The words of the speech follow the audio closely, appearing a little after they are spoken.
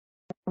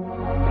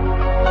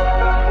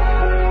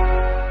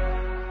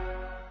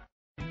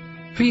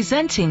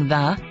Presenting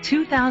the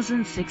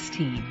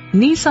 2016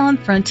 Nissan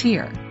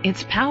Frontier.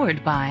 It's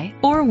powered by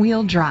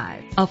four-wheel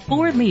drive, a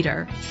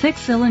 4-liter,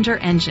 6-cylinder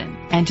engine,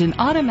 and an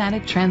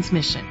automatic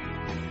transmission.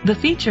 The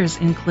features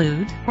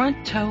include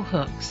front tow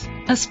hooks,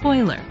 a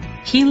spoiler,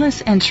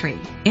 keyless entry,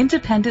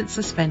 independent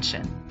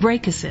suspension,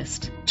 brake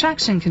assist,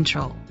 traction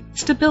control,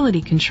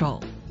 stability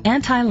control,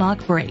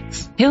 anti-lock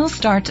brakes, hill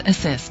start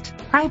assist,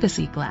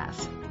 privacy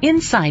glass.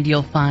 Inside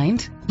you'll find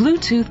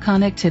Bluetooth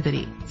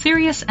connectivity,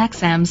 Sirius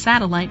XM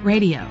satellite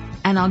radio,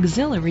 an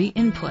auxiliary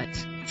input,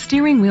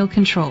 steering wheel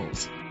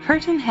controls,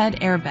 curtain head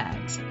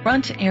airbags,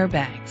 front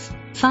airbags,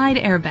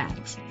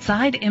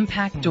 side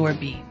impact door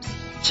beams,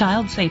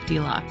 child safety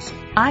locks,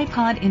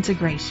 iPod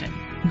integration.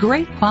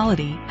 Great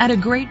quality at a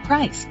great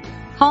price.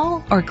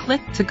 Call or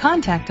click to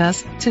contact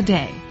us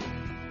today.